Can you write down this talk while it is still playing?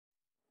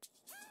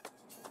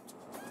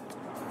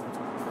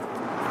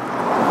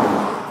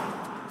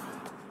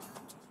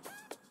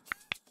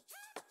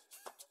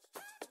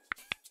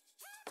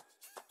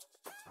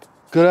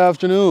Good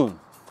afternoon.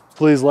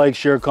 Please like,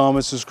 share,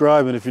 comment,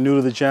 subscribe, and if you're new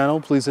to the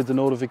channel, please hit the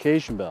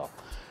notification bell.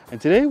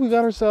 And today we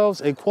got ourselves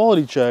a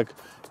quality check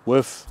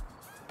with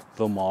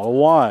the Model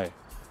Y.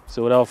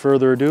 So without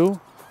further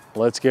ado,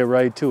 let's get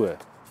right to it.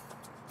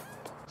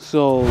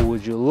 So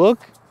would you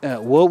look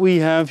at what we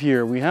have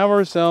here? We have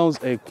ourselves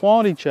a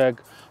quality check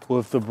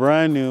with the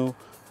brand new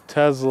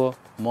Tesla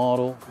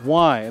Model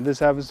Y, and this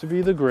happens to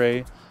be the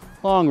gray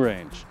long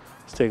range.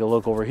 Let's take a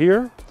look over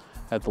here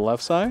at the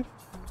left side.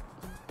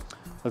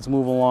 Let's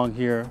move along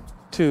here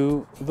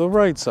to the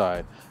right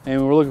side.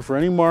 And we're looking for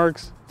any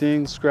marks,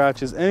 dings,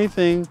 scratches,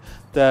 anything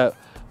that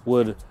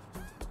would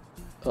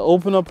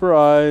open up our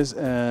eyes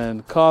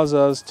and cause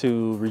us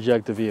to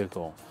reject the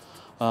vehicle.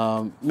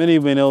 Many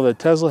of you may know that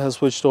Tesla has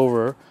switched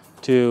over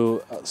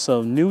to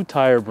some new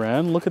tire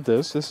brand. Look at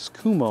this. This is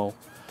Kumho.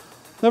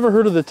 Never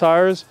heard of the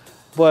tires,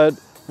 but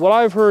what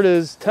I've heard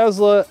is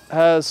Tesla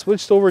has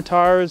switched over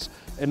tires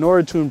in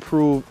order to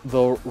improve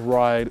the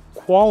ride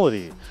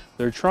quality.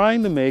 They're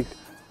trying to make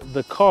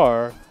the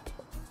car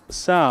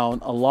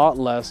sound a lot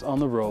less on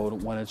the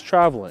road when it's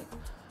traveling.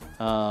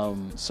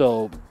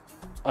 So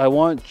I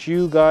want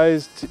you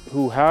guys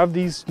who have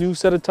these new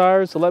set of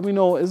tires to let me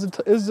know, is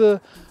the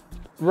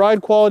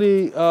ride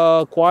quality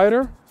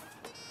quieter?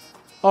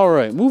 All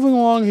right, moving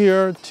along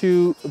here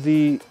to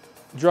the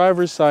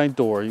driver's side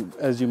door.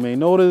 As you may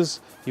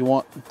notice, you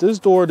want this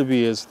door to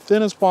be as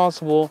thin as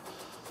possible.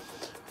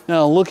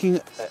 Now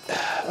looking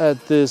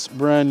at this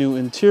brand new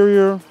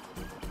interior,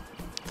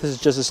 this is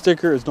just a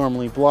sticker. It's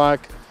normally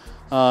black.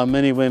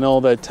 Many of you know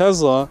that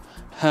Tesla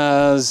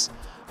has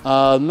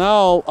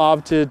now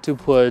opted to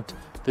put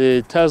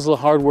the Tesla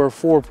Hardware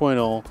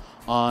 4.0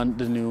 on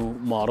the new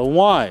Model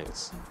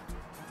Ys.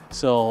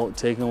 So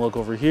taking a look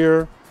over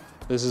here,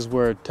 this is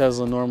where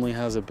Tesla normally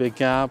has a big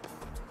gap.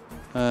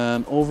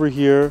 And over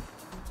here,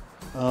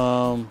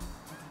 what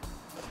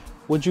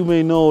you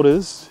may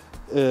notice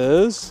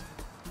is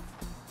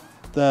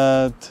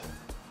that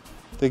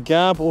the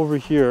gap over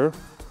here,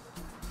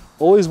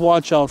 always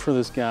watch out for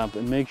this gap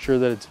and make sure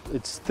that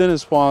it's thin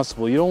as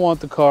possible. You don't want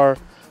the car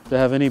to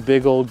have any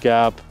big old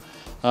gap.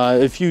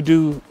 If you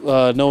do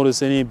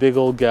notice any big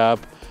old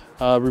gap,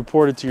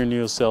 report it to your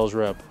new sales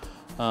rep.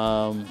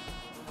 I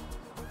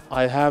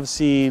have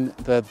seen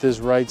that this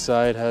right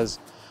side has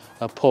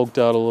poked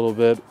out a little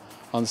bit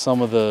on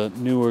some of the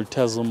newer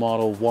Tesla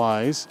Model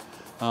Ys.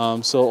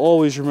 So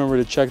always remember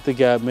to check the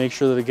gap, make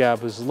sure that the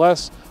gap is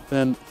less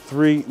than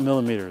 3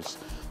 millimeters.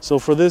 So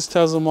for this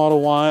Tesla Model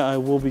Y, I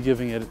will be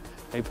giving it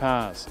a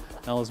pass.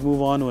 Now let's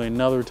move on to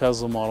another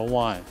Tesla Model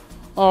Y.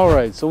 All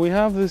right, so we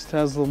have this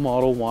Tesla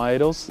Model Y.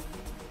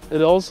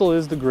 It also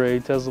is the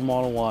gray Tesla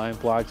Model Y,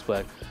 black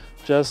spec,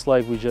 just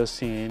like we just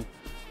seen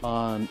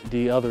on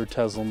the other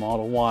Tesla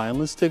Model Y. And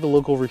let's take a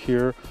look over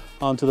here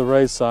onto the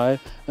right side.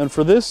 And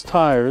for this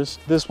tires,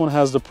 this one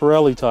has the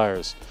Pirelli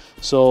tires.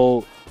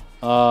 So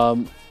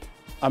I'm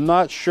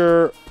not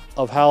sure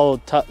of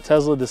how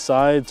Tesla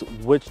decides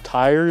which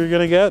tire you're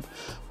gonna get,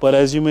 but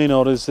as you may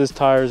notice, this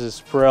tires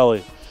is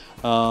Pirelli.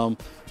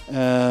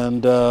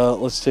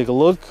 Let's take a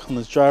look on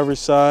this driver's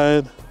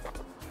side.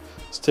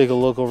 Let's take a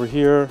look over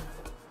here,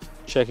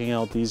 checking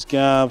out these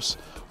gaps.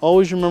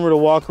 Always remember to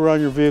walk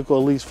around your vehicle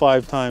at least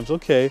 5 times.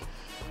 Okay,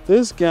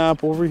 this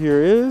gap over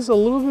here is a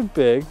little bit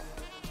big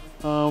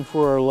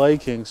for our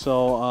liking,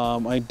 so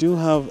I do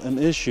have an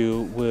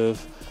issue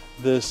with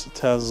this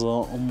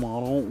Tesla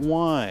Model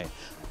Y.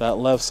 That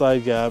left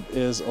side gap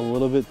is a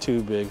little bit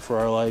too big for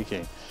our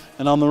liking.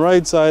 And on the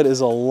right side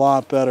is a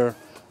lot better,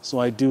 so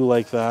I do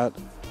like that.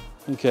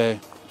 Okay,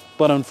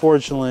 but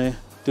unfortunately,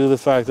 due to the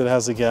fact that it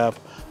has a gap,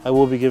 I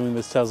will be giving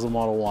this Tesla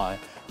Model Y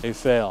a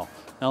fail.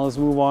 Now let's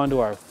move on to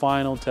our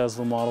final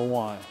Tesla Model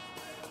Y.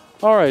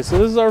 All right, so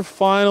this is our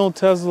final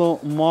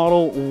Tesla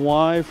Model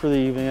Y for the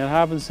evening. It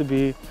happens to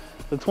be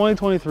the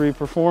 2023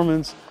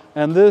 Performance,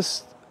 and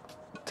this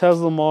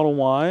Tesla Model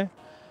Y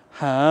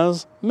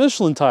has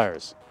Michelin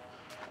tires.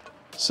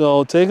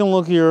 So taking a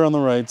look here on the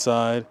right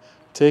side,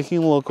 taking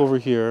a look over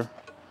here,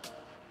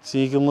 so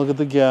you can look at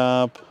the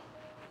gap,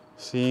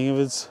 seeing if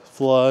it's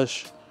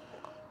flush.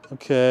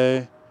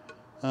 Okay,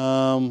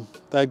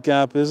 that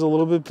gap is a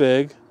little bit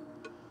big,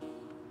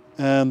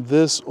 and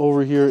this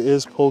over here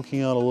is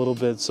poking out a little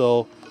bit,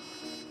 so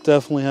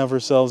definitely have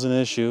ourselves an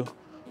issue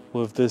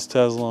with this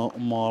Tesla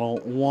Model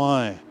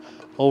Y.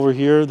 Over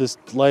here, this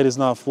light is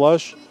not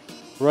flush.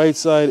 Right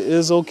side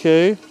is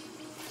okay,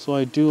 so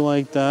I do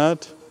like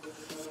that.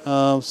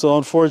 So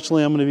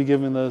unfortunately, I'm going to be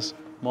giving this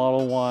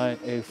Model Y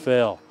a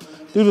fail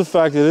due to the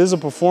fact that it is a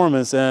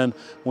performance, and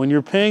when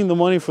you're paying the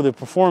money for the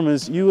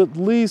performance, you at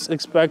least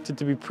expect it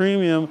to be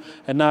premium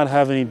and not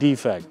have any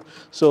defect.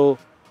 So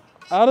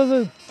out of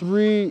the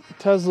 3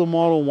 Tesla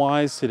Model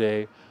Ys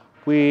today,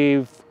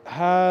 we've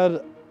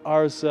had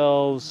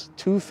ourselves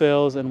 2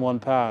 fails and 1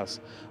 pass.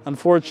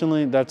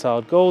 Unfortunately, that's how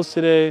it goes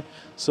today.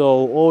 So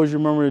always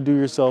remember to do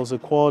yourselves a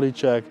quality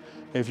check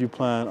if you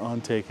plan on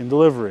taking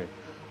delivery.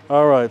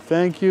 All right,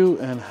 thank you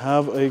and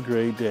have a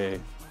great day.